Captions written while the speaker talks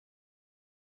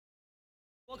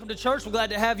Welcome to church. We're glad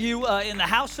to have you in the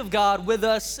house of God with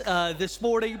us this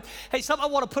morning. Hey, something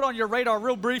I want to put on your radar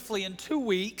real briefly. In 2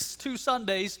 weeks, 2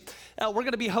 Sundays, we're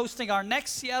going to be hosting our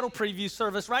next Seattle preview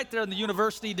service right there in the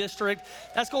University District.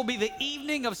 That's going to be the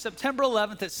evening of September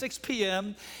 11th at 6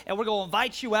 p.m. And we're going to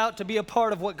invite you out to be a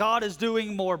part of what God is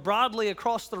doing more broadly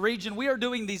across the region. We are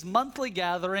doing these monthly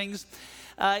gatherings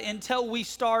until we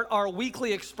start our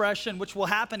weekly expression, which will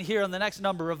happen here in the next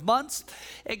number of months.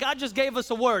 And God just gave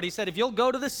us a word. He said, if you'll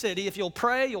go to the city, if you'll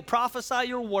pray, you'll prophesy,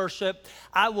 you'll worship,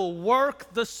 I will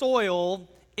work the soil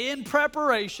in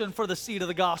preparation for the seed of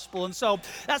the gospel. And so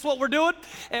that's what we're doing.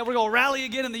 And we're going to rally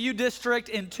again in the U District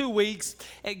in 2 weeks.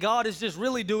 And God is just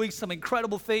really doing some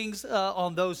incredible things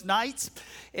on those nights.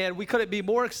 And we couldn't be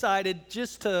more excited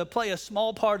just to play a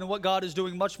small part in what God is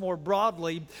doing much more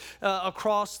broadly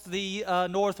across the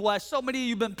Northwest. So many of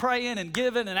you have been praying and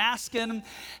giving and asking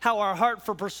how our Heart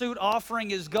for Pursuit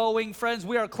offering is going. Friends,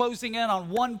 we are closing in on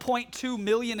 $1.2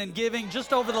 million in giving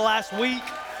just over the last week.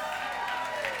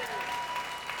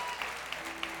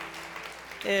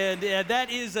 And that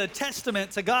is a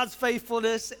testament to God's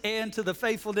faithfulness and to the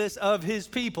faithfulness of His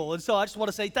people. And so I just want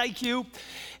to say thank you.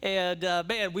 And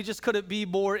man, we just couldn't be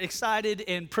more excited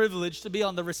and privileged to be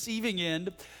on the receiving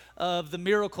end of the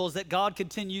miracles that God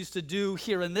continues to do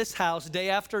here in this house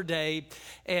day after day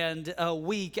and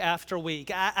week after week.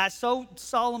 I so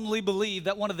solemnly believe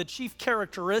that one of the chief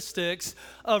characteristics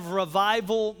of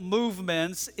revival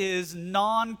movements is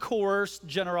non-coerced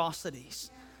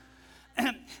generosities.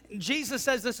 Jesus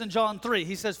says this in John 3.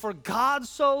 He says, for God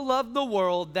so loved the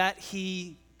world that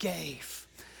He gave.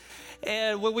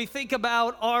 And when we think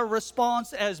about our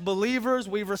response as believers,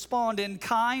 we respond in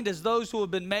kind as those who have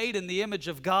been made in the image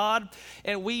of God.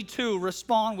 And we too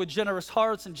respond with generous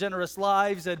hearts and generous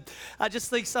lives. And I just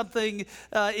think something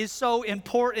is so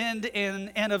important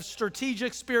and of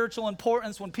strategic spiritual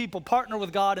importance when people partner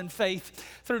with God in faith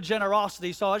through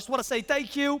generosity. So I just want to say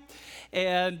thank you.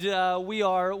 And we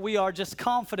are just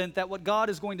confident that what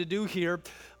God is going to do here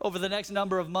over the next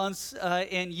number of months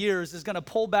and years is going to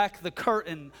pull back the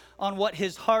curtain on what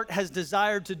His heart has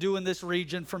desired to do in this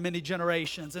region for many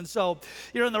generations. And so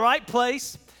you're in the right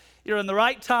place. You're in the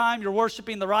right time. You're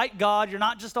worshiping the right God. You're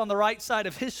not just on the right side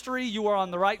of history. You are on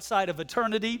the right side of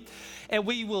eternity. And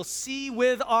we will see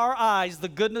with our eyes the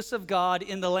goodness of God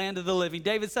in the land of the living.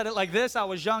 David said it like this, I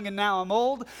was young and now I'm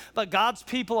old, but God's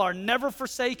people are never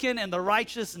forsaken and the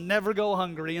righteous never go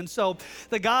hungry. And so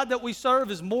the God that we serve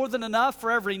is more than enough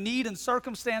for every need and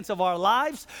circumstance of our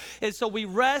lives. And so we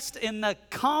rest in the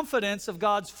confidence of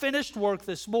God's finished work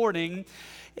this morning.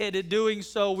 And in doing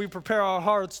so, we prepare our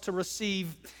hearts to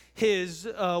receive His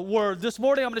word. This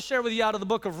morning, I'm going to share with you out of the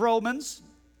book of Romans,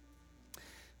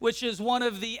 which is one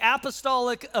of the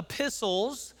apostolic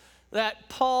epistles that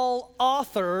Paul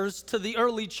authors to the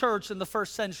early church in the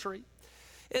first century.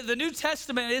 The New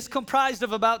Testament is comprised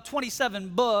of about 27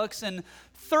 books, and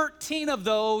 13 of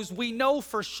those we know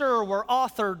for sure were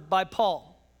authored by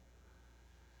Paul.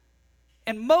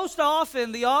 And most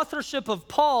often, the authorship of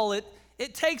Paul, it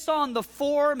takes on the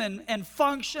form and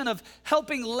function of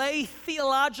helping lay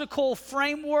theological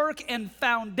framework and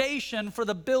foundation for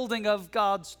the building of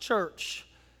God's church.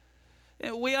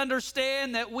 We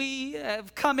understand that we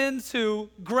have come into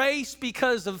grace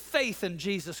because of faith in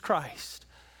Jesus Christ.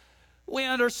 We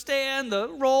understand the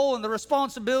role and the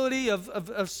responsibility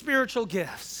of spiritual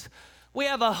gifts. We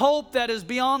have a hope that is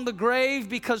beyond the grave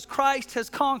because Christ has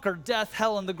conquered death,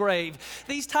 hell, and the grave.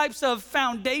 These types of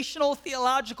foundational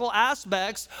theological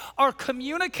aspects are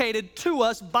communicated to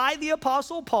us by the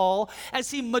Apostle Paul as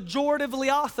he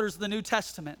majoritively authors the New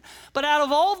Testament. But out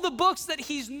of all the books that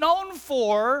he's known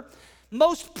for,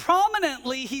 most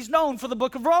prominently, he's known for the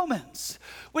book of Romans,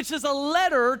 which is a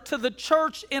letter to the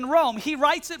church in Rome. He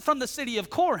writes it from the city of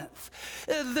Corinth.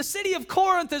 The city of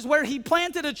Corinth is where he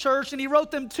planted a church, and he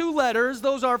wrote them 2 letters.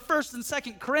 Those are 1st and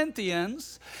 2nd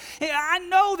Corinthians. I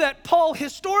know that Paul,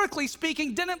 historically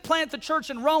speaking, didn't plant the church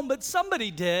in Rome, but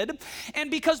somebody did. And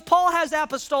because Paul has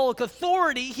apostolic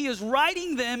authority, he is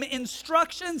writing them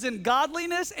instructions in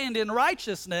godliness and in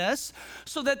righteousness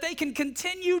so that they can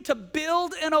continue to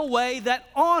build in a way that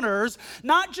honors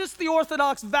not just the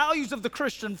orthodox values of the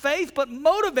Christian faith, but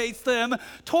motivates them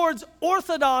towards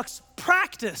orthodox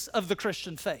practice of the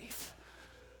Christian faith.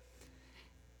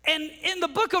 And in the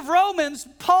book of Romans,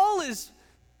 Paul is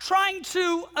trying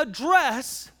to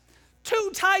address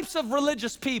 2 types of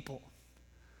religious people.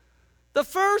 The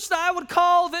first, I would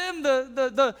call them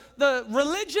the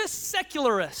religious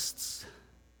secularists.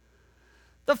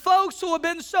 The folks who have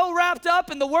been so wrapped up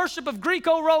in the worship of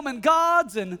Greco-Roman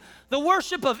gods and the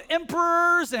worship of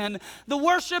emperors and the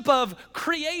worship of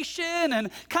creation and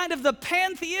kind of the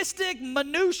pantheistic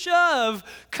minutia of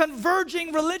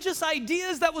converging religious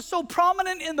ideas that was so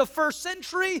prominent in the first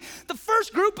century. The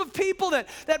first group of people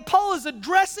that Paul is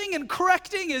addressing and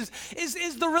correcting is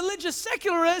the religious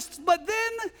secularists, but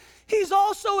then he's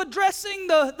also addressing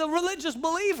the religious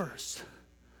believers.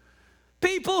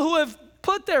 People who have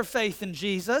put their faith in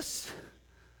Jesus,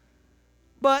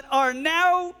 but are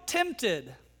now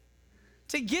tempted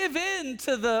to give in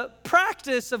to the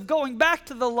practice of going back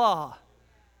to the law,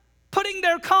 putting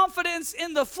their confidence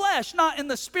in the flesh, not in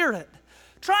the spirit,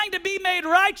 trying to be made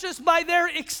righteous by their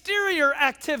exterior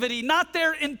activity, not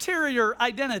their interior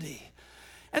identity.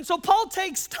 And so Paul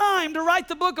takes time to write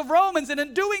the book of Romans, and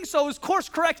in doing so is course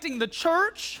correcting the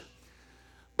church,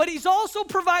 but he's also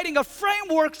providing a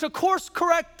framework to course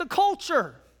correct the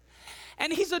culture.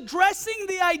 And he's addressing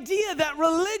the idea that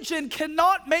religion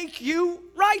cannot make you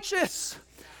righteous,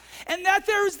 and that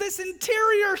there's this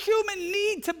interior human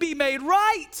need to be made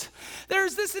right.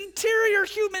 There's this interior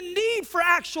human need for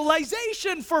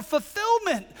actualization, for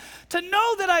fulfillment, to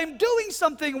know that I'm doing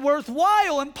something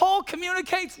worthwhile. And Paul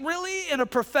communicates really in a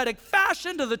prophetic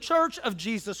fashion to the church of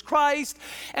Jesus Christ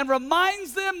and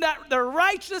reminds them that their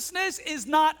righteousness is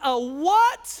not a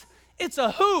what, it's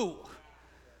a who.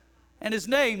 And his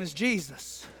name is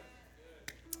Jesus.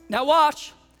 Now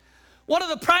watch. One of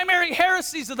the primary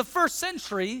heresies of the first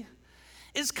century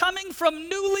is coming from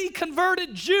newly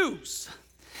converted Jews.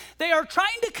 They are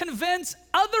trying to convince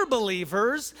other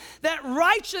believers that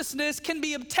righteousness can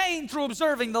be obtained through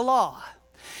observing the law.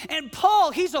 And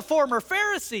Paul, he's a former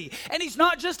Pharisee, and he's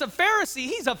not just a Pharisee,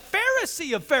 he's a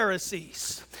Pharisee of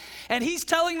Pharisees. And he's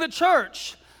telling the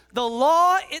church, the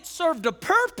law, it served a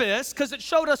purpose because it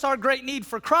showed us our great need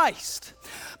for Christ.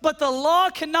 But the law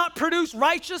cannot produce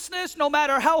righteousness no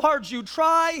matter how hard you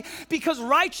try, because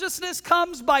righteousness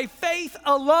comes by faith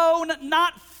alone,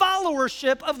 not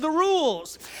followership of the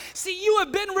rules. See, you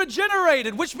have been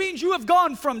regenerated, which means you have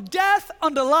gone from death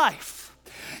unto life.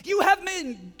 You have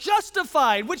been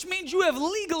justified, which means you have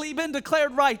legally been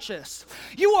declared righteous.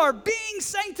 You are being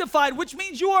sanctified, which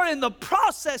means you are in the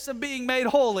process of being made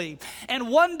holy. And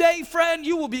one day, friend,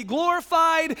 you will be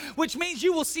glorified, which means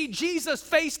you will see Jesus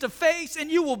face to face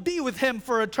and you will be with him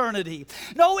for eternity.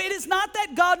 No, it is not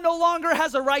that God no longer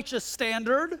has a righteous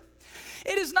standard.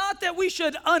 It is not that we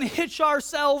should unhitch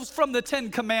ourselves from the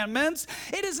 10 Commandments.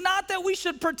 It is not that we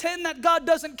should pretend that God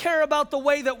doesn't care about the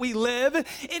way that we live.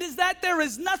 It is that there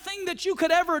is nothing that you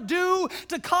could ever do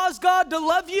to cause God to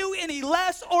love you any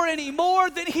less or any more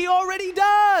than he already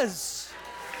does.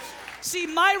 See,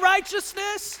 my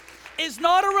righteousness is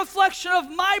not a reflection of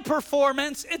my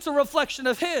performance, it's a reflection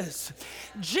of his.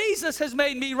 Jesus has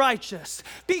made me righteous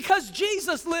because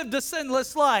Jesus lived a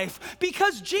sinless life,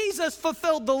 because Jesus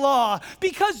fulfilled the law,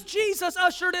 because Jesus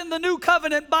ushered in the new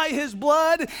covenant by his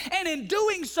blood, and in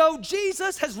doing so,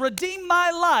 Jesus has redeemed my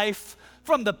life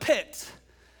from the pit.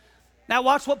 Now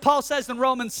watch what Paul says in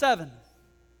Romans 7.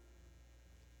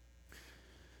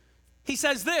 He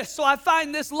says this, so I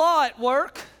find this law at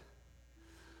work.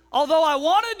 Although I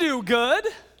want to do good,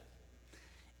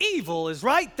 evil is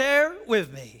right there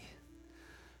with me.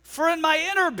 For in my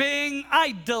inner being,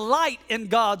 I delight in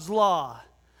God's law.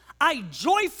 I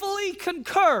joyfully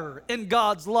concur in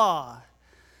God's law.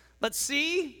 But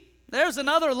see, there's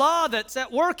another law that's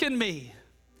at work in me.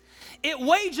 It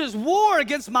wages war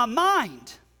against my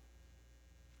mind.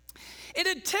 It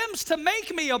attempts to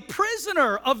make me a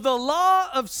prisoner of the law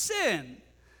of sin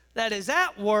that is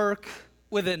at work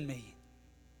within me.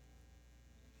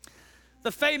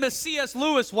 The famous C.S.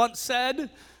 Lewis once said,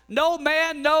 no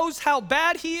man knows how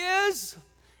bad he is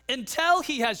until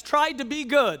he has tried to be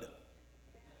good.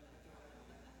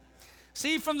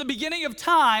 See, from the beginning of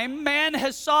time, man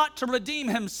has sought to redeem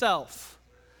himself,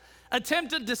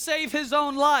 attempted to save his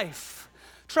own life,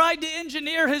 tried to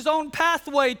engineer his own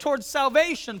pathway towards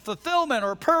salvation, fulfillment,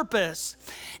 or purpose.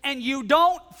 And you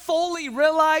don't fully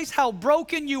realize how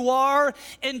broken you are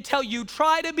until you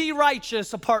try to be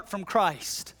righteous apart from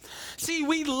Christ. See,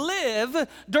 we live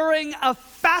during a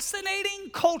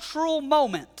fascinating cultural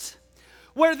moment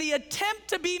where the attempt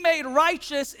to be made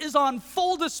righteous is on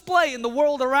full display in the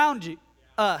world around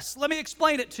us. Let me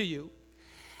explain it to you.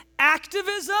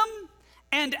 Activism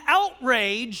and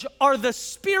outrage are the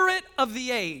spirit of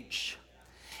the age.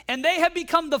 And they have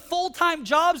become the full-time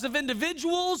jobs of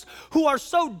individuals who are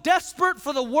so desperate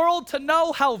for the world to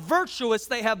know how virtuous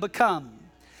they have become.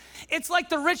 It's like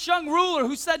the rich young ruler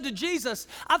who said to Jesus,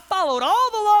 I followed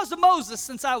all the laws of Moses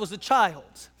since I was a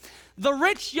child. The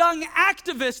rich young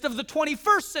activist of the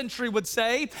 21st century would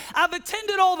say, I've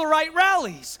attended all the right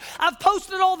rallies. I've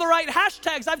posted all the right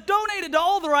hashtags. I've donated to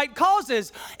all the right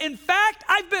causes. In fact,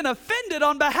 I've been offended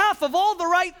on behalf of all the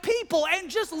right people. And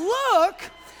just look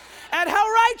at how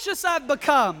righteous I've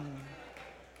become.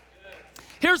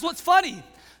 Here's what's funny.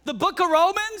 The book of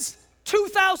Romans,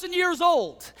 2,000 years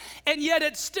old, and yet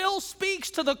it still speaks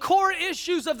to the core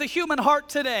issues of the human heart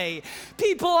today.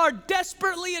 People are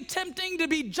desperately attempting to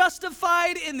be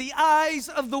justified in the eyes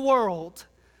of the world.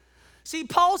 See,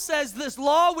 Paul says this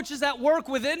law which is at work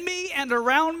within me and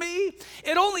around me,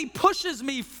 it only pushes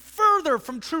me further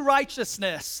from true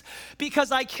righteousness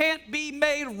because I can't be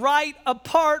made right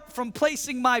apart from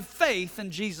placing my faith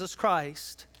in Jesus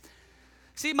Christ.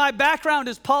 See, my background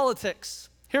is politics.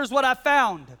 Here's what I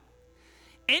found.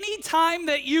 Anytime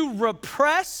that you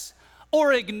repress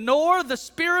or ignore the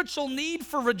spiritual need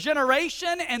for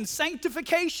regeneration and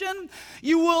sanctification,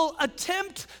 you will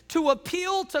attempt to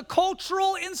appeal to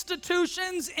cultural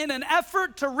institutions in an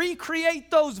effort to recreate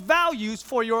those values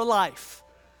for your life.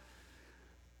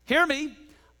 Hear me.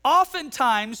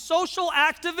 Oftentimes, social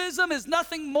activism is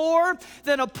nothing more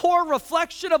than a poor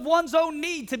reflection of one's own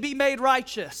need to be made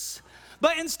righteous.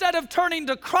 But instead of turning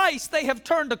to Christ, they have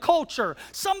turned to culture.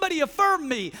 Somebody affirm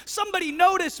me. Somebody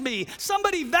notice me.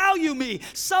 Somebody value me.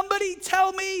 Somebody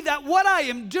tell me that what I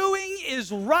am doing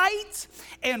is right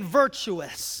and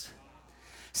virtuous.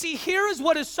 See, here is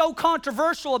what is so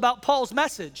controversial about Paul's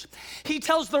message. He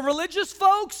tells the religious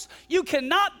folks, you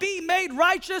cannot be made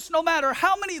righteous no matter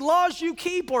how many laws you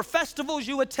keep or festivals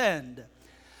you attend.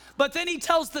 But then he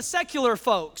tells the secular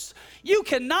folks, you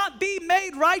cannot be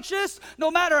made righteous no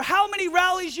matter how many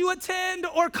rallies you attend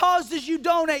or causes you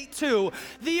donate to.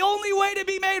 The only way to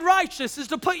be made righteous is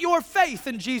to put your faith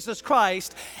in Jesus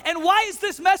Christ. And why is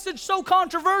this message so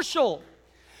controversial?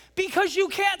 Because you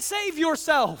can't save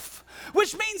yourself,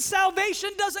 which means salvation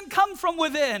doesn't come from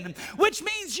within, which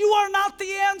means you are not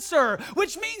the answer,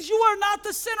 which means you are not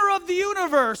the center of the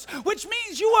universe, which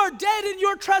means you are dead in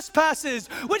your trespasses,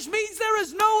 which means there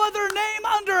is no other name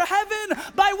under heaven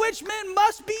by which men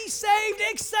must be saved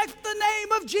except the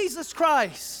name of Jesus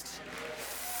Christ.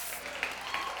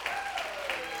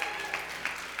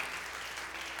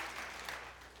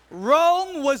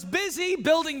 Rome was busy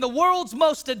building the world's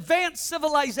most advanced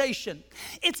civilization.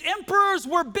 Its emperors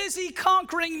were busy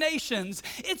conquering nations.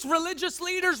 Its religious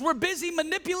leaders were busy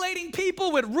manipulating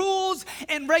people with rules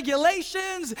and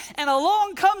regulations. And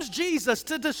along comes Jesus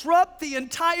to disrupt the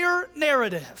entire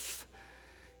narrative.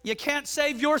 You can't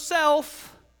save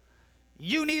yourself.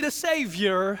 You need a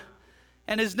Savior,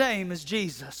 and His name is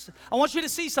Jesus. I want you to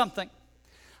see something.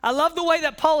 I love the way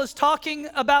that Paul is talking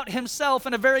about himself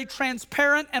in a very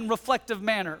transparent and reflective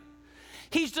manner.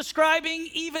 He's describing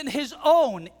even his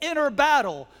own inner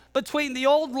battle between the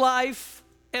old life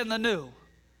and the new.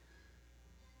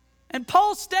 And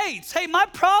Paul states, hey, my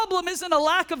problem isn't a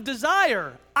lack of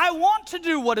desire. I want to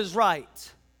do what is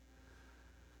right.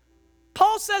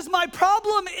 Paul says, my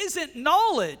problem isn't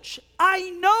knowledge. I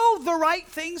know the right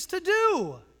things to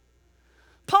do.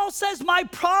 Paul says, my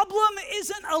problem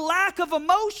isn't a lack of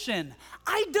emotion.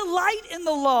 I delight in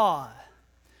the law.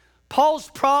 Paul's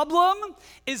problem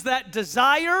is that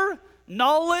desire,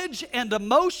 knowledge, and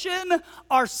emotion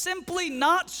are simply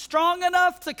not strong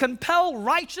enough to compel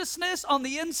righteousness on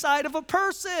the inside of a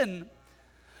person.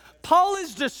 Paul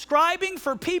is describing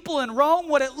for people in Rome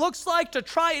what it looks like to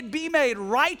try and be made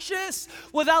righteous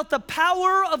without the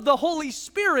power of the Holy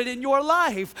Spirit in your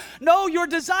life. No, your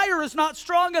desire is not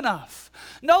strong enough.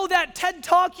 No, that TED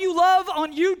Talk you love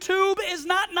on YouTube is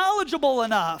not knowledgeable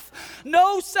enough.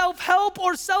 No, self-help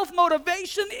or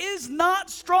self-motivation is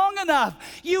not strong enough.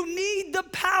 You need the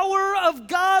power of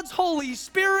God's Holy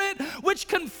Spirit, which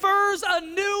confers a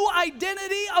new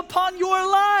identity upon your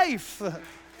life.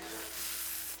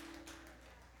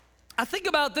 I think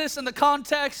about this in the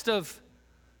context of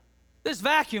this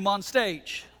vacuum on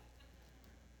stage.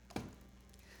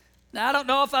 Now, I don't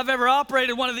know if I've ever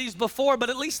operated one of these before, but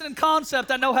at least in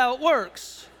concept, I know how it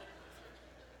works.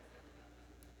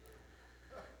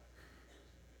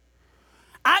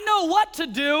 I know what to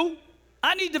do.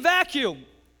 I need to vacuum.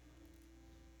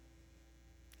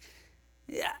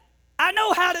 Yeah, I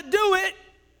know how to do it.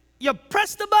 You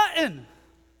press the button.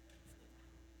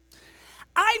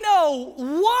 I know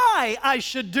why I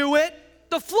should do it.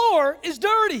 The floor is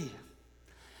dirty.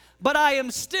 But I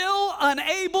am still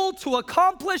unable to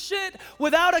accomplish it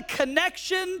without a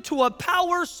connection to a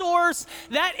power source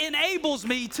that enables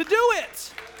me to do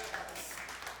it.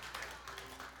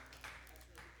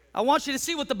 I want you to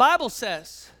see what the Bible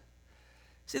says.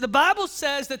 See, the Bible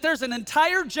says that there's an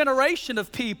entire generation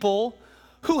of people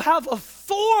who have a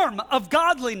form of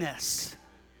godliness.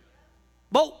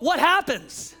 But what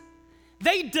happens?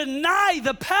 They deny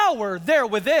the power there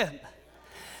within.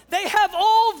 They have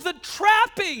all the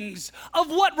trappings of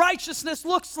what righteousness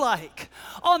looks like.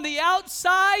 On the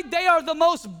outside, they are the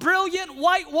most brilliant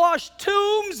whitewashed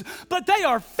tombs, but they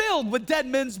are filled with dead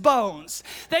men's bones.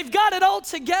 They've got it all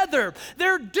together.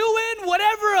 They're doing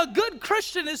whatever a good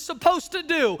Christian is supposed to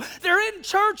do. They're in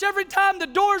church every time the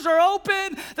doors are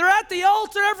open. They're at the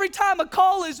altar every time a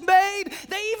call is made.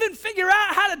 They even figure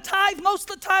out how to tithe most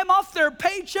of the time off their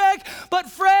paycheck. But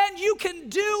friend, you can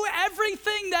do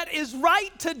everything that is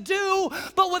right to do,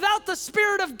 but without the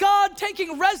Spirit of God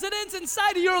taking residence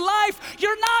inside of your life,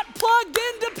 you're not plugged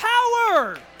into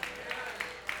power.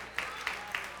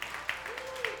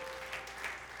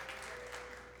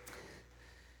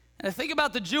 And I think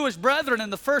about the Jewish brethren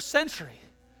in the first century.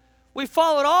 We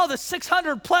followed all the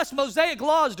 600 plus Mosaic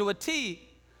laws to a T.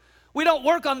 We don't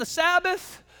work on the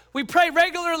Sabbath. We pray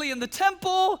regularly in the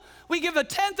temple. We give a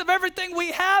tenth of everything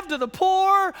we have to the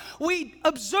poor. We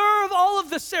observe all of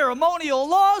the ceremonial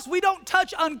laws. We don't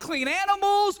touch unclean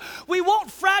animals. We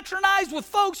won't fraternize with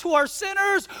folks who are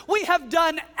sinners. We have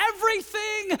done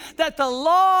everything that the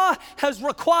law has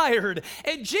required.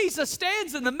 And Jesus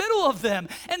stands in the middle of them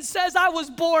and says, I was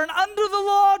born under the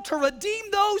law to redeem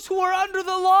those who are under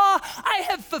the law. I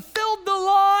have fulfilled the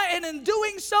law, and in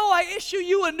doing so, I issue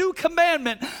you a new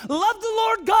commandment. Love the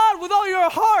Lord God with all your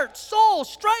heart, soul,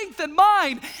 strength, and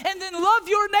mind, and then love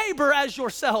your neighbor as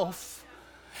yourself.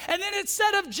 And then it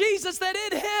said of Jesus that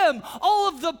in him all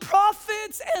of the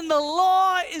prophets and the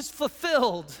law is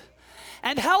fulfilled.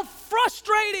 And how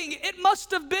frustrating it must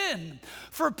have been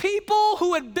for people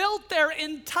who had built their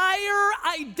entire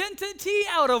identity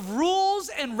out of rules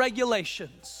and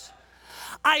regulations.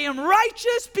 I am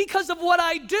righteous because of what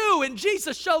I do. And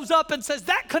Jesus shows up and says,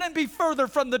 that couldn't be further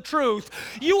from the truth.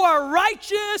 You are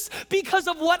righteous because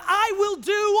of what I will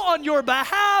do on your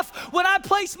behalf when I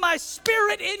place my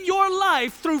Spirit in your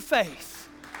life through faith.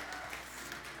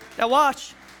 Now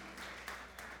watch.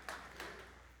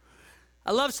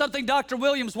 I love something Dr.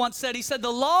 Williams once said. He said, the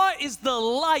law is the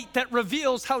light that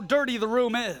reveals how dirty the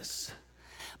room is,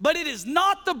 but it is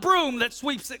not the broom that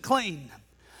sweeps it clean.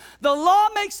 The law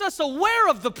makes us aware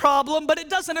of the problem, but it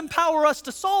doesn't empower us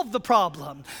to solve the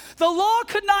problem. The law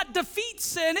could not defeat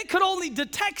sin. It could only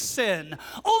detect sin.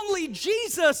 Only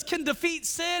Jesus can defeat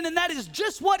sin, and that is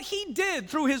just what he did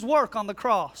through his work on the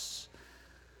cross.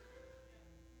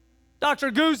 Dr.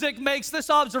 Guzik makes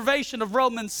this observation of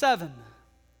Romans 7.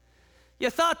 You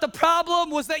thought the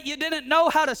problem was that you didn't know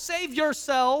how to save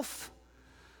yourself,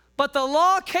 but the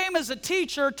law came as a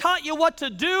teacher, taught you what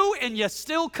to do, and you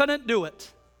still couldn't do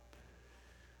it.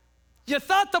 You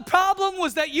thought the problem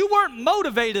was that you weren't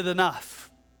motivated enough,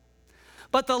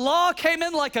 but the law came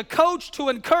in like a coach to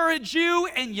encourage you,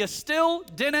 and you still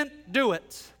didn't do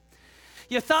it.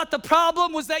 You thought the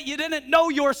problem was that you didn't know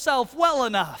yourself well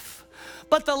enough,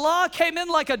 but the law came in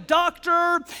like a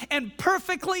doctor and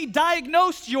perfectly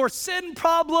diagnosed your sin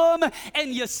problem,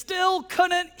 and you still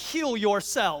couldn't heal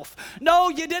yourself. No,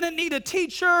 you didn't need a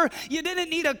teacher. You didn't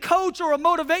need a coach or a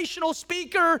motivational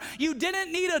speaker. You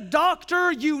didn't need a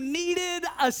doctor. You needed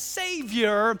a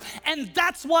Savior, and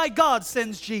that's why God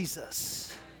sends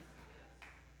Jesus.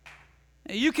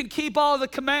 You can keep all the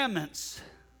commandments.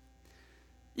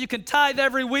 You can tithe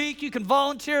every week. You can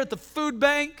volunteer at the food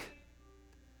bank.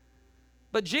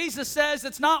 But Jesus says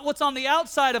it's not what's on the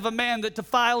outside of a man that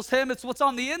defiles him, it's what's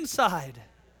on the inside.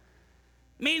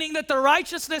 Meaning that the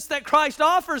righteousness that Christ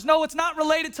offers, no, it's not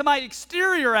related to my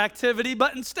exterior activity,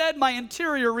 but instead my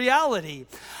interior reality.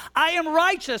 I am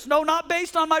righteous, no, not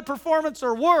based on my performance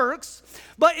or works,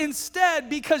 but instead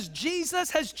because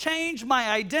Jesus has changed my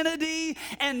identity,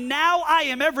 and now I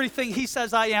am everything he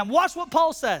says I am. Watch what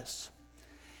Paul says.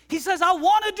 He says, I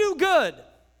want to do good.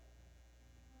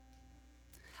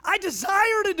 I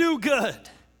desire to do good,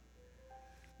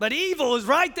 but evil is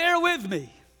right there with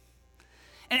me.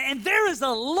 And there is a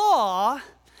law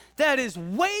that is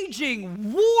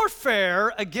waging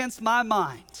warfare against my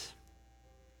mind.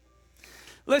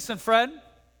 Listen, friend,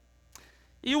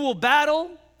 you will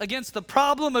battle against the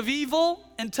problem of evil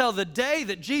until the day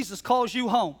that Jesus calls you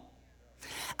home.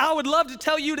 I would love to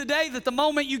tell you today that the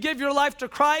moment you give your life to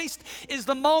Christ is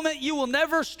the moment you will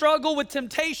never struggle with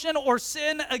temptation or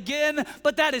sin again,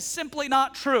 but that is simply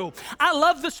not true. I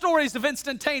love the stories of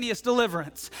instantaneous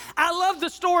deliverance. I love the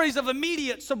stories of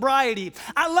immediate sobriety.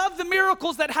 I love the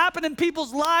miracles that happen in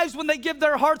people's lives when they give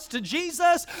their hearts to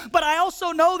Jesus, but I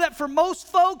also know that for most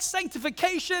folks,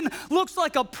 sanctification looks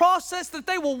like a process that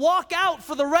they will walk out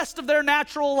for the rest of their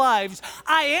natural lives.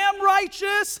 I am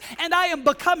righteous and I am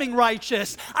becoming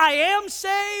righteous. I am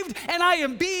saved and I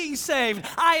am being saved.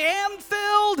 I am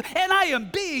filled and I am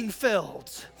being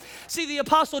filled. See, the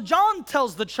Apostle John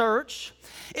tells the church,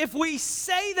 if we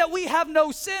say that we have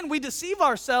no sin, we deceive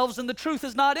ourselves and the truth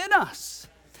is not in us.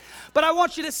 But I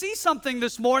want you to see something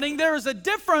this morning. There is a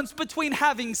difference between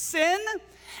having sin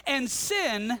and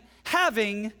sin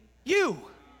having you.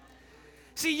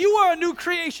 See, you are a new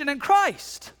creation in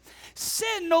Christ.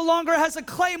 Sin no longer has a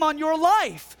claim on your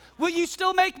life. Will you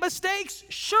still make mistakes?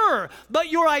 Sure, but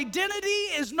your identity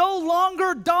is no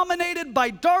longer dominated by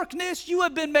darkness. You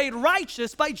have been made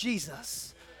righteous by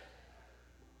Jesus,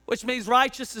 which means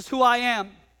righteous is who I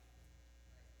am.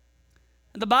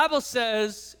 And the Bible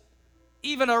says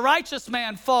even a righteous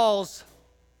man falls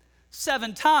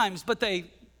 7 times, but they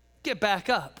get back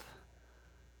up.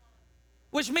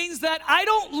 Which means that I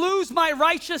don't lose my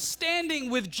righteous standing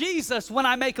with Jesus when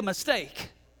I make a mistake.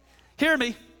 Hear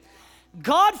me.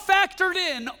 God factored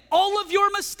in all of your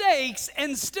mistakes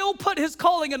and still put his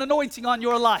calling and anointing on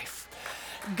your life.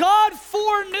 God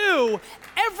foreknew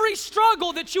every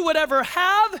struggle that you would ever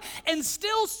have and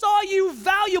still saw you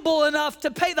valuable enough to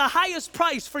pay the highest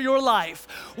price for your life.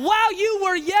 While you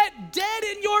were yet dead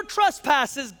in your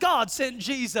trespasses, God sent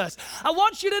Jesus. I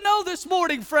want you to know this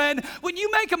morning, friend, when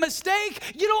you make a mistake,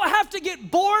 you don't have to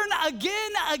get born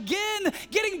again.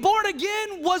 Getting born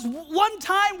again was one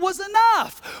time was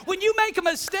enough. When you make a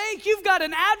mistake, you've got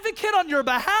an advocate on your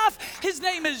behalf. His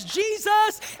name is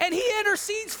Jesus, and he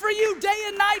intercedes for you day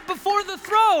and night before the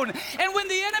throne. And when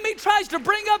the enemy tries to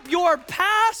bring up your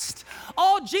past,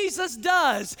 all Jesus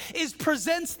does is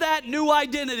presents that new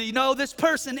identity. No, this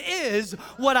person is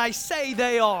what I say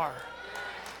they are.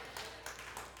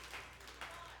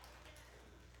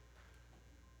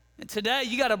 And today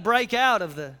you got to break out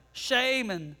of the shame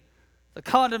and the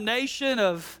condemnation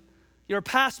of your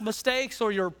past mistakes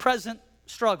or your present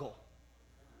struggle.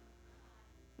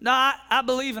 Now, I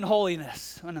believe in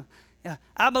holiness. Yeah,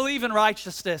 I believe in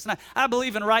righteousness, and I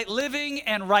believe in right living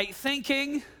and right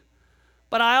thinking,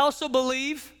 but I also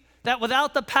believe that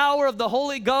without the power of the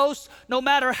Holy Ghost, no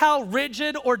matter how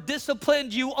rigid or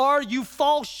disciplined you are, you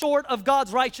fall short of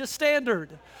God's righteous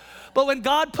standard. But when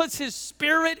God puts his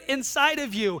Spirit inside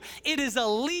of you, it is a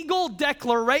legal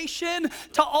declaration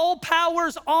to all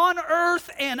powers on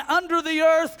earth and under the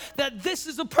earth that this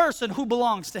is a person who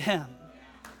belongs to him.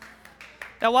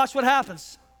 Now watch what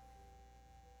happens.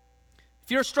 If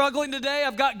you're struggling today,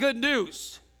 I've got good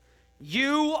news.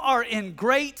 You are in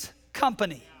great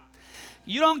company.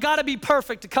 You don't got to be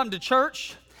perfect to come to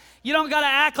church. You don't got to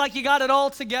act like you got it all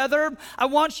together. I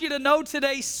want you to know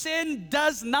today, sin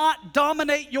does not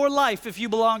dominate your life if you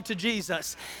belong to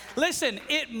Jesus. Listen,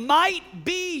 it might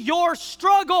be your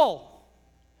struggle,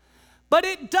 but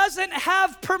it doesn't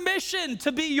have permission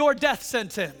to be your death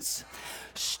sentence.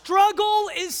 Struggle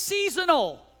is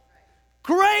seasonal.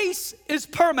 Grace is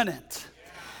permanent.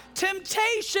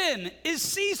 Temptation is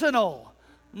seasonal.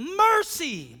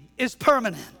 Mercy is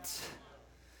permanent.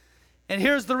 And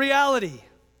here's the reality.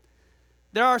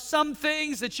 There are some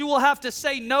things that you will have to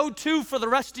say no to for the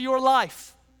rest of your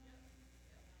life.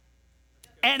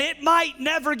 And it might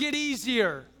never get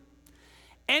easier.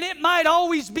 And it might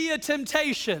always be a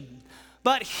temptation.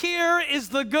 But here is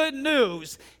the good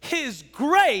news. His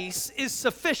grace is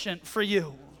sufficient for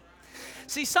you.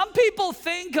 See, some people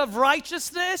think of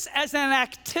righteousness as an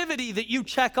activity that you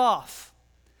check off.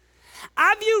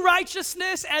 I view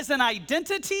righteousness as an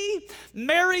identity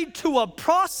married to a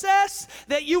process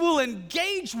that you will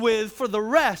engage with for the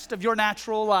rest of your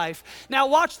natural life. Now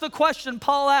watch the question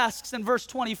Paul asks in verse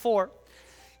 24.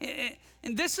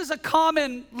 And this is a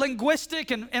common linguistic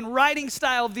and writing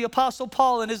style of the Apostle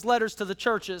Paul in his letters to the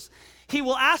churches. He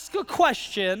will ask a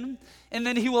question and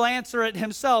then he will answer it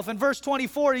himself. In verse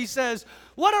 24 he says,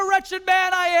 "What a wretched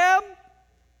man I am!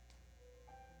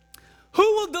 Who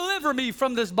will deliver me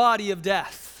from this body of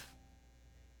death?"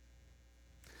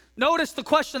 Notice the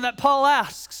question that Paul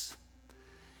asks.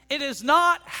 It is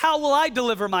not, how will I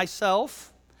deliver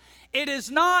myself? It is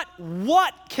not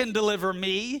what can deliver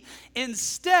me.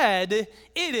 Instead,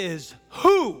 it is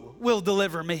who will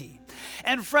deliver me.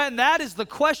 And friend, that is the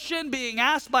question being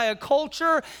asked by a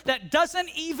culture that doesn't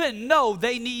even know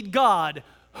they need God.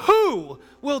 Who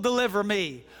will deliver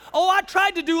me? Oh, I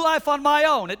tried to do life on my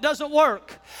own. It doesn't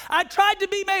work. I tried to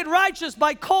be made righteous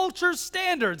by culture's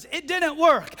standards. It didn't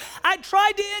work. I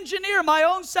tried to engineer my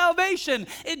own salvation.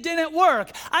 It didn't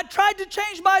work. I tried to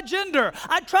change my gender.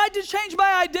 I tried to change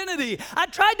my identity. I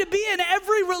tried to be in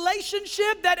every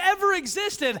relationship that ever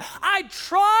existed. I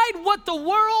tried what the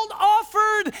world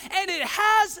offered, and it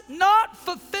has not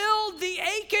fulfilled the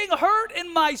aching hurt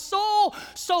in my soul.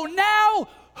 So now,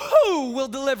 who will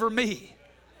deliver me?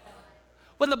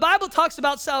 When the Bible talks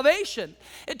about salvation,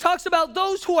 it talks about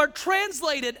those who are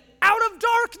translated out of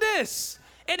darkness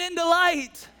and into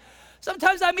light.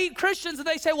 Sometimes I meet Christians and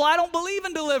they say, well, I don't believe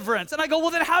in deliverance. And I go, well,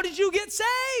 then how did you get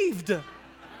saved?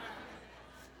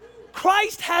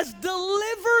 Christ has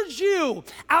delivered you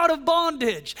out of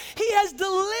bondage. He has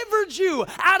delivered you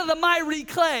out of the miry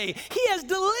clay. He has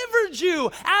delivered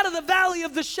you out of the valley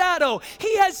of the shadow.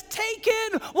 He has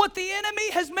taken what the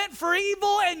enemy has meant for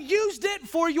evil and used it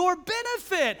for your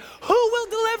benefit. Who will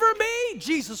deliver me?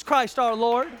 Jesus Christ our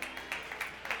Lord.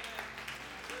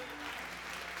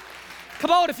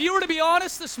 Come on, if you were to be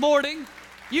honest this morning,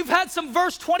 you've had some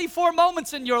verse 24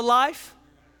 moments in your life.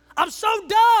 I'm so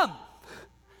dumb.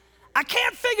 I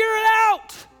can't figure it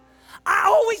out. I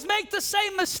always make the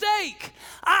same mistake.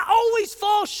 I always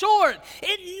fall short.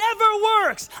 It never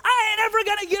works. I ain't ever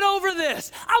gonna get over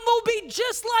this. I'm gonna be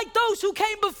just like those who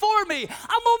came before me.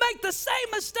 I'm gonna make the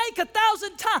same mistake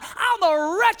 1,000 times. I'm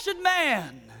a wretched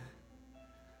man.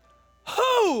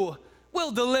 Who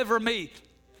will deliver me?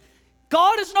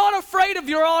 God is not afraid of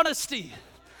your honesty.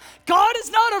 God is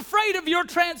not afraid of your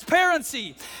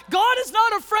transparency. God is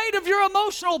not afraid of your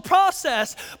emotional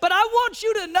process. But I want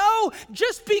you to know,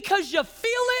 just because you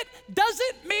feel it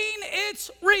doesn't mean it's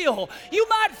real. You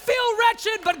might feel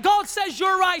wretched, but God says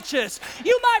you're righteous.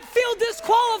 You might feel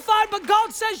disqualified, but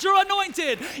God says you're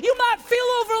anointed. You might feel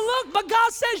overlooked, but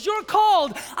God says you're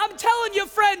called. I'm telling you,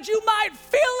 friend, you might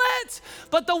feel it,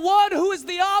 but the one who is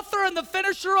the author and the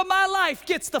finisher of my life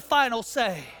gets the final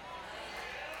say.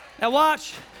 Now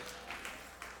watch.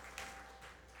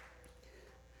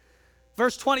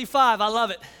 Verse 25, I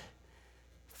love it.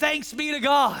 Thanks be to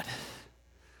God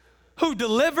who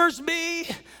delivers me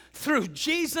through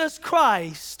Jesus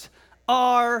Christ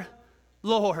our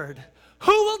Lord.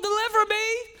 Who will deliver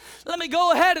me? Let me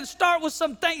go ahead and start with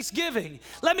some thanksgiving.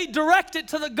 Let me direct it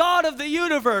to the God of the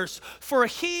universe, for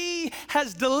he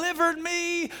has delivered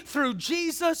me through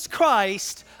Jesus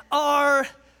Christ our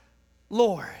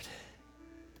Lord.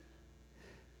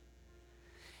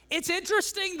 It's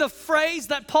interesting the phrase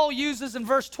that Paul uses in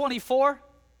verse 24.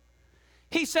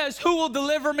 He says, who will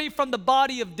deliver me from the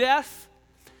body of death?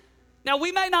 Now,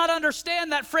 we may not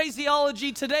understand that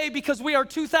phraseology today because we are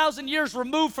 2,000 years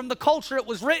removed from the culture it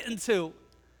was written to.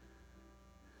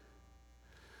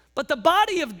 But the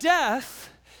body of death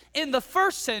in the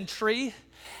first century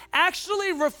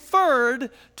actually referred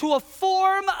to a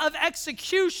form of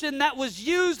execution that was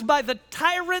used by the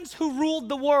tyrants who ruled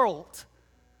the world.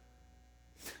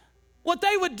 What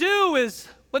they would do is,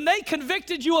 when they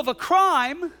convicted you of a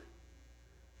crime,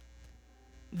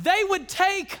 they would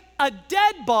take a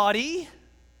dead body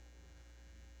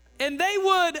and they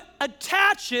would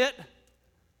attach it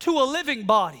to a living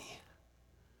body.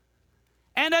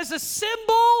 And as a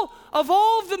symbol of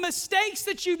all of the mistakes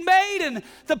that you made and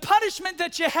the punishment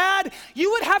that you had, you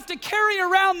would have to carry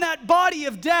around that body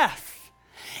of death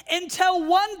until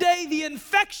one day the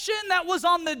infection that was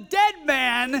on the dead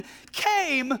man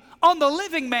came on the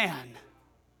living man.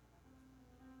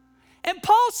 And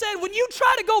Paul said, when you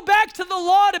try to go back to the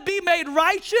law to be made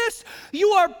righteous, you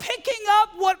are picking up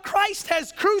what Christ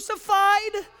has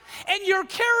crucified, and you're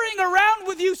carrying around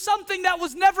with you something that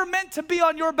was never meant to be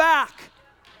on your back.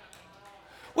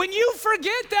 When you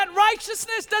forget that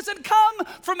righteousness doesn't come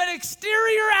from an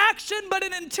exterior action but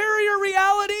an interior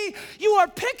reality, you are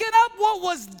picking up what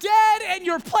was dead and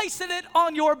you're placing it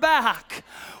on your back.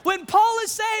 When Paul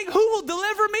is saying, who will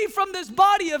deliver me from this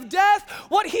body of death?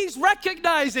 What he's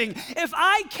recognizing, if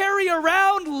I carry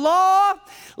around law,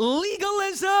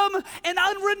 legalism, an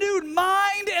unrenewed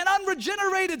mind, an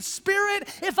unregenerated spirit,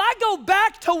 if I go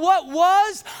back to what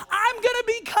was, I'm going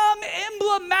to become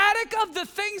emblematic of the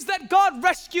things that God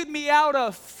rescued me out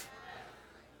of.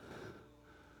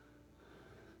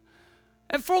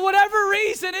 And for whatever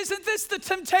reason, isn't this the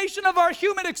temptation of our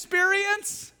human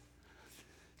experience?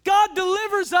 God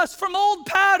delivers us from old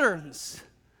patterns,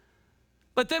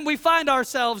 but then we find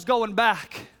ourselves going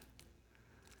back.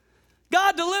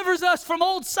 God delivers us from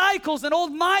old cycles and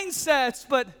old mindsets,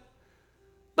 but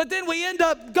then we end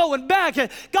up going back.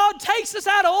 God takes us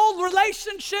out of old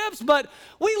relationships, but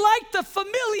we like the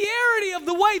familiarity of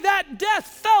the way that death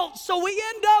felt, so we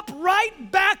end up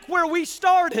right back where we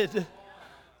started.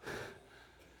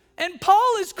 And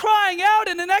Paul is crying out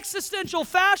in an existential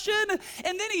fashion,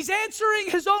 and then he's answering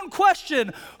his own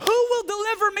question. Who will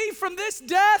deliver me from this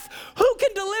death? Who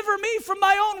can deliver me from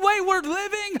my own wayward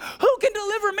living? Who can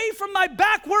deliver me from my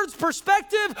backwards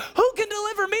perspective? Who can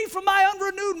deliver me from my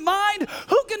unrenewed mind?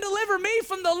 Who can deliver me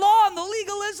from the law and the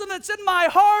legalism that's in my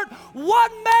heart?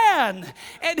 One man,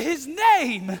 and his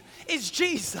name is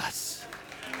Jesus.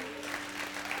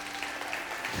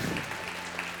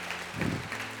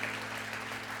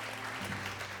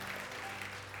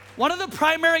 One of the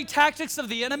primary tactics of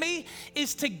the enemy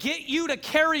is to get you to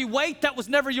carry weight that was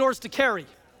never yours to carry.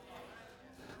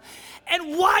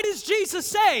 And why does Jesus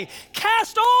say,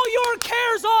 cast all your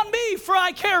cares on me, for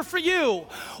I care for you?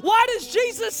 Why does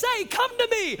Jesus say, come to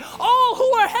me, all who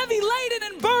are heavy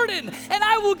laden and burdened, and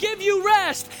I will give you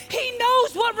rest? He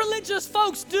knows what religious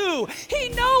folks do. He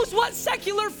knows what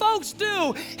secular folks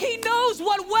do. He knows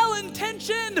what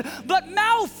well-intentioned but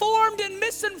malformed and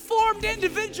misinformed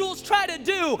individuals try to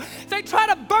do. They try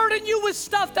to burden you with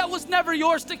stuff that was never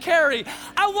yours to carry.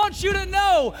 I want you to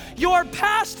know your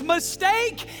past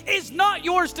mistake is not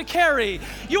yours to carry.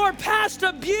 Your past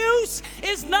abuse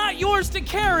is not yours to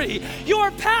carry.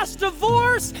 Your past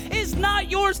divorce is not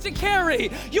yours to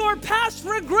carry. Your past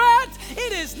regret,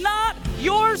 it is not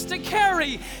yours to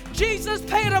carry. Jesus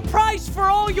paid a price for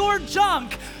all your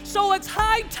junk, so it's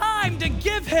high time to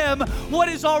give him what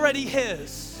is already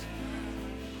his.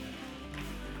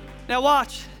 Now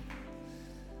watch.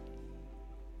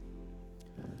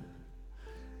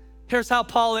 Here's how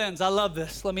Paul ends. I love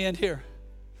this. Let me end here.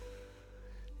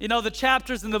 You know, the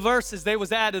chapters and the verses, they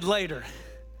was added later.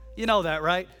 You know that,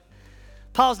 right?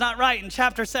 Paul's not writing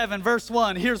chapter 7, verse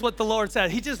 1. Here's what the Lord said.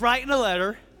 He's just writing a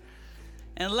letter.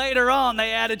 And later on,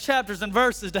 they added chapters and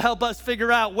verses to help us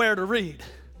figure out where to read.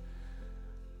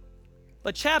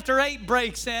 But chapter 8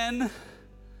 breaks in.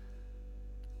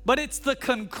 But it's the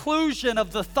conclusion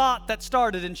of the thought that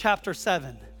started in chapter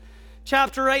 7.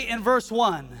 Chapter 8 and verse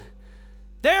 1.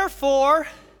 Therefore,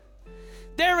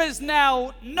 there is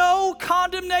now no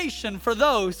condemnation for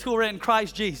those who are in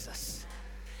Christ Jesus.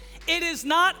 It is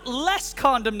not less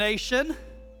condemnation.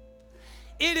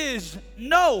 It is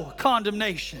no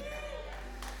condemnation.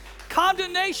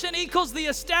 Condemnation equals the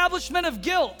establishment of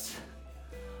guilt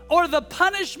or the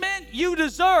punishment you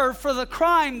deserve for the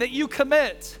crime that you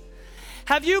commit.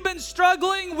 Have you been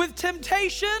struggling with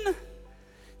temptation?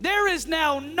 There is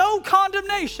now no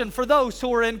condemnation for those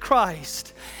who are in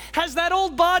Christ. Has that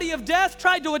old body of death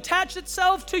tried to attach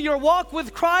itself to your walk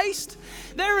with Christ?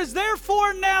 There is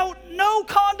therefore now no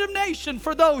condemnation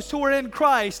for those who are in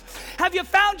Christ. Have you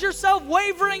found yourself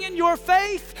wavering in your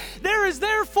faith? There is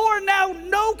therefore now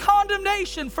no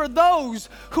condemnation for those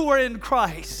who are in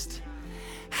Christ.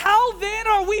 How then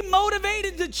are we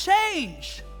motivated to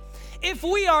change if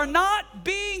we are not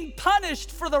being punished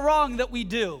for the wrong that we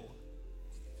do?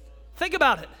 Think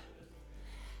about it.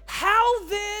 How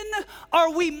then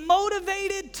are we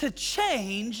motivated to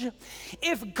change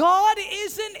if God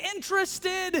isn't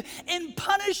interested in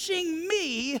punishing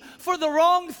me for the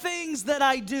wrong things that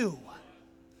I do?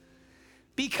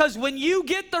 Because when you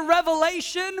get the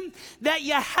revelation that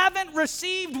you haven't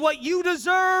received what you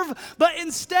deserve, but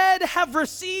instead have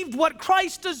received what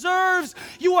Christ deserves,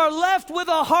 you are left with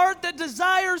a heart that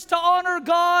desires to honor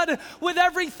God with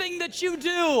everything that you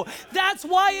do. That's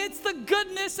why it's the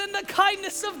goodness and the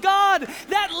kindness of God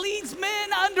that leads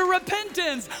men unto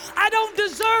repentance. I don't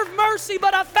deserve mercy,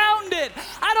 but I found it.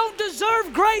 I don't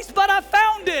deserve grace, but I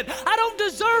found it. I don't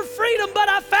deserve freedom, but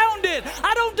I found it.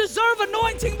 I don't deserve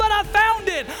anointing, but I found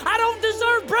it. I don't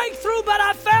deserve breakthrough, but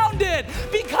I found it.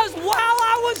 Because while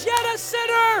I was yet a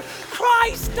sinner,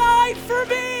 Christ died for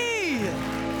me.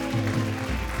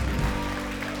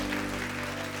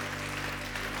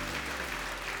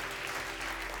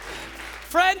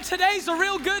 Friend, today's a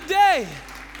real good day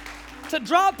to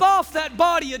drop off that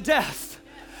body of death.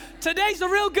 Today's a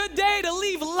real good day to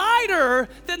leave lighter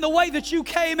than the way that you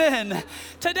came in.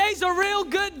 Today's a real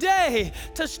good day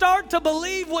to start to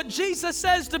believe what Jesus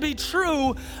says to be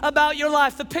true about your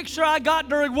life. The picture I got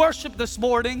during worship this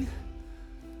morning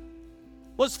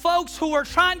was folks who were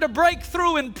trying to break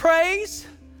through in praise.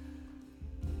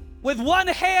 With one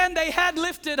hand they had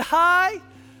lifted high,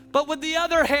 but with the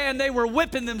other hand they were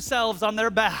whipping themselves on their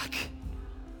back.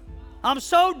 I'm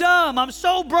so dumb. I'm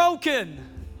so broken.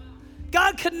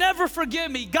 God could never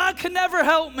forgive me. God could never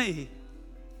help me.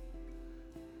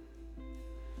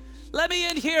 Let me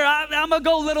end here. I'm going to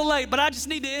go a little late, but I just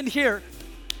need to end here.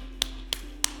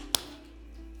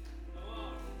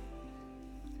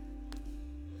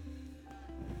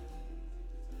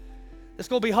 It's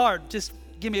going to be hard. Just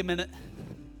give me a minute.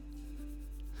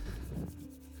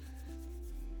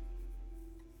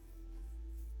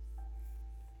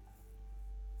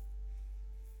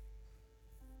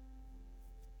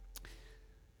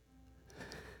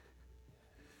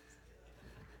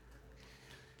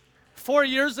 Four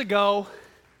years ago,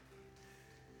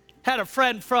 had a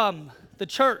friend from the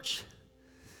church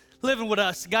living with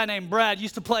us, a guy named Brad,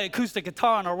 used to play acoustic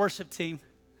guitar on our worship team.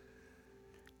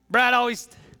 Brad always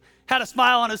had a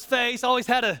smile on his face, always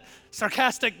had a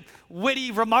sarcastic,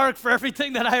 witty remark for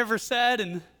everything that I ever said.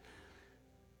 And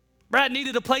Brad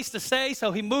needed a place to stay,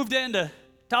 so he moved into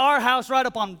our house right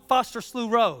up on Foster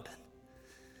Slough Road.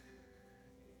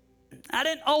 I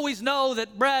didn't always know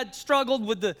that Brad struggled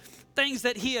with the things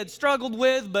that he had struggled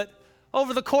with, but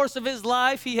over the course of his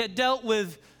life, he had dealt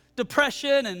with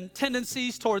depression and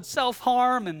tendencies towards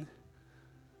self-harm. And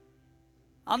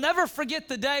I'll never forget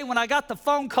the day when I got the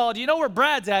phone call. Do you know where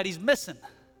Brad's at? He's missing.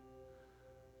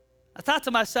 I thought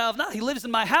to myself, no, he lives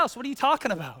in my house. What are you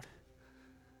talking about?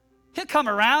 He'll come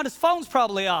around. His phone's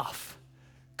probably off.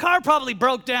 Car probably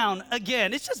broke down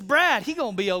again. It's just Brad. He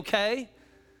gonna be okay.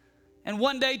 And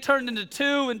one day turned into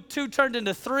 2, and 2 turned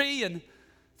into 3, and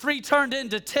 3 turned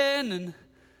into 10. And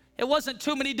it wasn't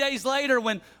too many days later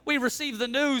when we received the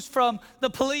news from the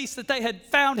police that they had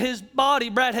found his body.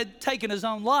 Brad had taken his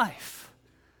own life.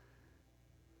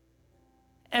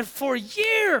 And for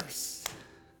years,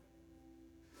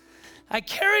 I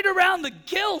carried around the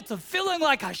guilt of feeling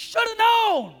like I should have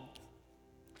known.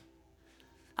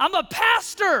 I'm a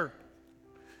pastor.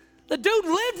 The dude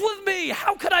lived with me.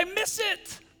 How could I miss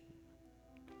it?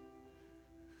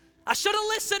 I should have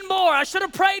listened more. I should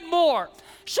have prayed more.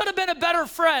 Should have been a better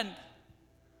friend.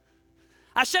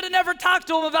 I should have never talked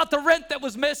to him about the rent that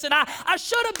was missing. I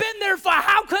should have been there for,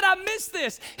 how could I miss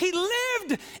this? He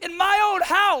lived in my own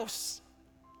house.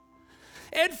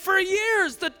 And for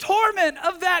years, the torment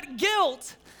of that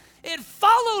guilt, it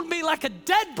followed me like a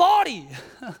dead body.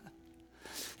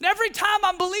 And every time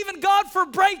I'm believing God for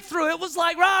breakthrough, it was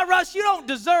like, Russ, you don't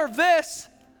deserve this.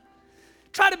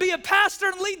 Try to be a pastor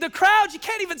and lead the crowd, you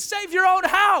can't even save your own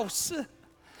house.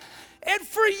 And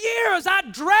for years, I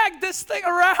dragged this thing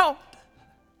around.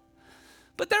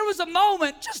 But there was a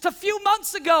moment just a few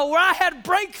months ago where I had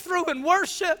breakthrough in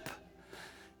worship.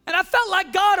 And I felt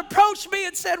like God approached me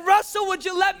and said, Russell, would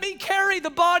you let me carry the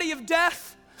body of death?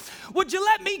 Would you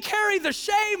let me carry the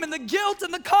shame and the guilt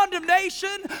and the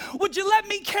condemnation? Would you let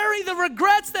me carry the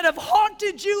regrets that have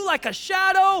haunted you like a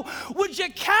shadow? Would you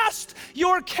cast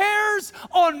your cares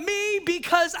on me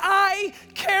because I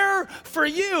care for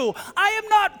you? I am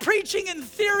not preaching in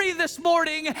theory this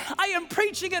morning. I am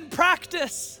preaching in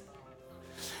practice.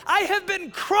 I have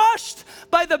been crushed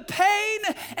by the pain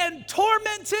and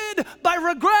tormented by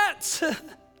regrets.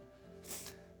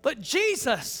 But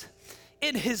Jesus,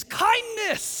 in his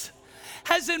kindness,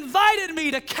 has invited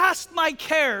me to cast my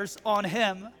cares on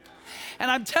him. And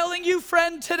I'm telling you,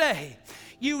 friend, today,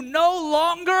 you no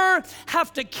longer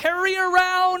have to carry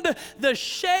around the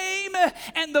shame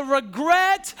and the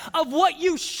regret of what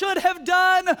you should have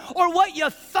done, or what you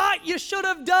thought you should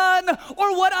have done,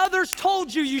 or what others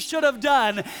told you should have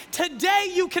done.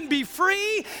 Today you can be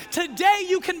free. Today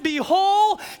you can be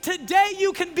whole. Today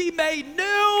you can be made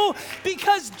new,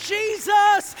 because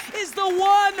Jesus is the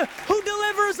one who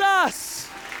delivers us.